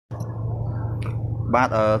បាទ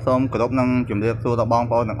សូមគោរពនឹងជំរាបសួរដល់បង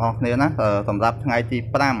ប្អូនទាំងអស់គ្នាណាសម្រាប់ថ្ងៃទី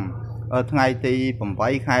5ថ្ងៃទី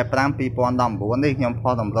8ខែ5 2019នេះខ្ញុំផុ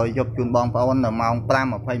សតម្រុយយប់ជូនបងប្អូននៅម៉ោង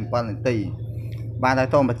 5:27 នាទីបាទហើយ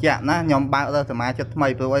សូមបញ្ជាក់ណាខ្ញុំបើកលើសមាជិកថ្មី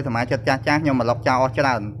ព្រោះឲ្យសមាជិកចាស់ខ្ញុំមកលុកចោលអស់ច្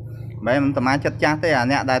រើនមិនមែនសមាជិកចាស់ទេអា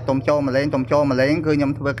អ្នកដែលទុំចូលមកលេងគឺខ្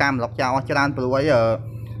ញុំធ្វើការមកលុកចោលអស់ច្រើនព្រោះឲ្យ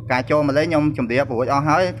ការចូលមកលេងខ្ញុំជម្រាបរួចអស់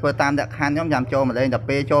ហើយធ្វើតាមលក្ខខណ្ឌខ្ញុំចាំចូលមកលេងតែ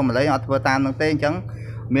ពេលចូលមកលេងអត់ធ្វើតាមនឹងទេអញ្ចឹង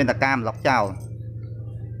មានតែការមកលុកចោល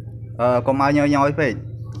កុំឲ្យញយពេក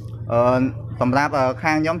សម្រាប់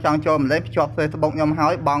ខាងខ្ញុំចង់ចូលម្លេះភ្ជាប់ Facebook ខ្ញុំហើ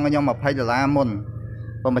យបង់ខ្ញុំ$20មុន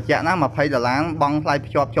ผมបញ្ជាក់ណា$20បង់ថ្លៃ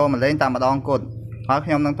ភ្ជាប់ចូលម្លេងតែម្ដងគត់ហើយខ្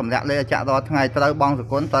ញុំនឹងទម្លាក់លេខអច្ចៈរាល់ថ្ងៃត្រូវបង់ស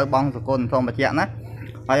គុណសូមបញ្ជាក់ណា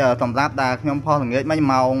ហើយសម្រាប់ដែលខ្ញុំផុសល្ងាចមិញ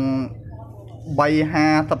ម៉ោង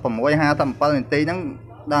 3:56:57 នាទីហ្នឹង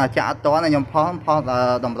ដល់អច្ចៈអត់តន់ខ្ញុំផុស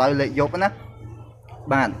តម្រូវលេខយប់ណា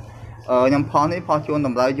បាទខ្ញុំផុសនេះផុសជូនត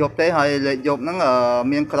ម្រូវយប់ទេហើយលេខយប់ហ្នឹង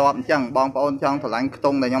មានក្របអញ្ចឹងបងប្អូនចង់ឆ្លាញ់ខ្ទ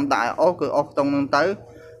ង់ដែលខ្ញុំដាក់អូសគឺអូសខ្ទង់ហ្នឹងទៅ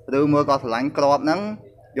ឬមួយក៏ឆ្លាញ់ក្របហ្នឹង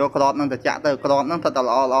យកក្របហ្នឹងទៅចាក់ទៅក្របហ្នឹងthật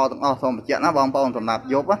ល្អទាំងអស់សូមបញ្ជាក់ណាបងប្អូនសម្រាប់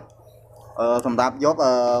យប់សម្រាប់យប់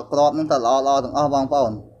ក្របហ្នឹងthậtល្អទាំងអស់បងប្អូ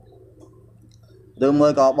នឬមួ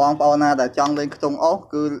យក៏បងប្អូនណាដែលចង់លេងខ្ទង់អូស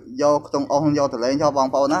គឺយកខ្ទង់អូសយកទៅលេងចុះបង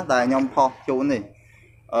ប្អូនណាតែខ្ញុំផុសជូននេះ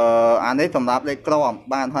អានេះសម្រាប់លេខក្រប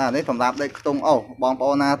បាទហើយអានេះសម្រាប់លេខខ្ទង់អូសបងប្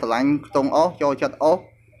អូនណាឆ្លាញ់ខ្ទង់អូសចូលចិត្តអូស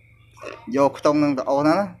យកខ្ទង់នឹងទៅអូស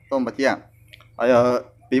ណាសូមបញ្ជាក់ហើយ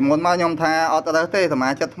ពីមុនមកខ្ញុំថាអត់រើសទេសមា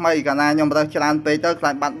ជិកថ្មីកាលណាខ្ញុំរើសច្រើនពេកទៅខ្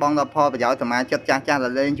លាចបាត់បង់ដល់ផលប្រយោជន៍សមាជិកចាស់ដែ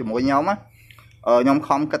លលេងជាមួយខ្ញុំណាខ្ញុំ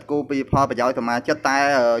ខំគិតគូរពីផលប្រយោជន៍សមាជិកតែ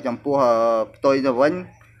ចំពោះផ្ទុយទៅវិញ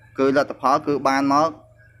គឺលទ្ធផលគឺបានមក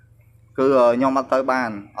គឺខ្ញុំអត់ទៅបាន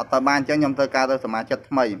អញ្ចឹងខ្ញុំត្រូវការរើសសមាជិក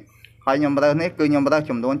ថ្មីហើយខ្ញុំរើសនេះគឺខ្ញុំរើស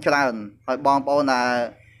ចំនួនច្រើនហើយបងប្អូនដែល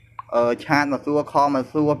ឆាតមកសួរខមមក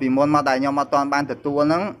សួរពីមុនមកដែលខ្ញុំអត់ទាន់បានទទួល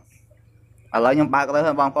ហ្នឹងឥឡូវខ្ញុំបើករើស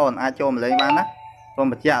ឲ្យបងប្អូនអាចចូលមកលេងបានណាសូម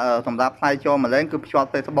បញ្ជាក់សម្រាប់ថ្លៃចូលមកលេងគឺភ្ជាប់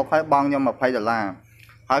Facebook ហើយបង់ខ្ញុំ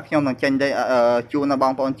$20ហើយខ្ញុំនឹងចេញជូនដល់ប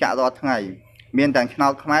ងប្អូនចាក់រាល់ថ្ងៃមានទាំងឆ្នោ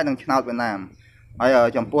តខ្មែរនិងឆ្នោតវៀតណាមហើយ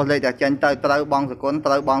ចំពោះលេខដែលចេញទៅត្រូវបង់សគុណ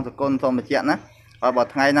សូមបញ្ជាក់ណាហើយបើ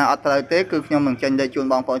ថ្ងៃណាអត់ត្រូវទេគឺខ្ញុំនឹងចេញលេខជូន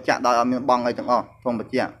បងប្អូនចាក់ដោយអត់មានបង់អីទាំងអស់សូមប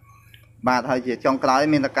ញ្ជាក់បាទហើយជាចុងក្រោយ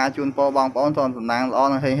មានតែការជូនពរបងប្អូនសូមសំណាងល្អ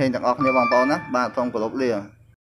និងហេងទាំងអស់គ្នាបងប្អូនណាបាទសូមគោរពលា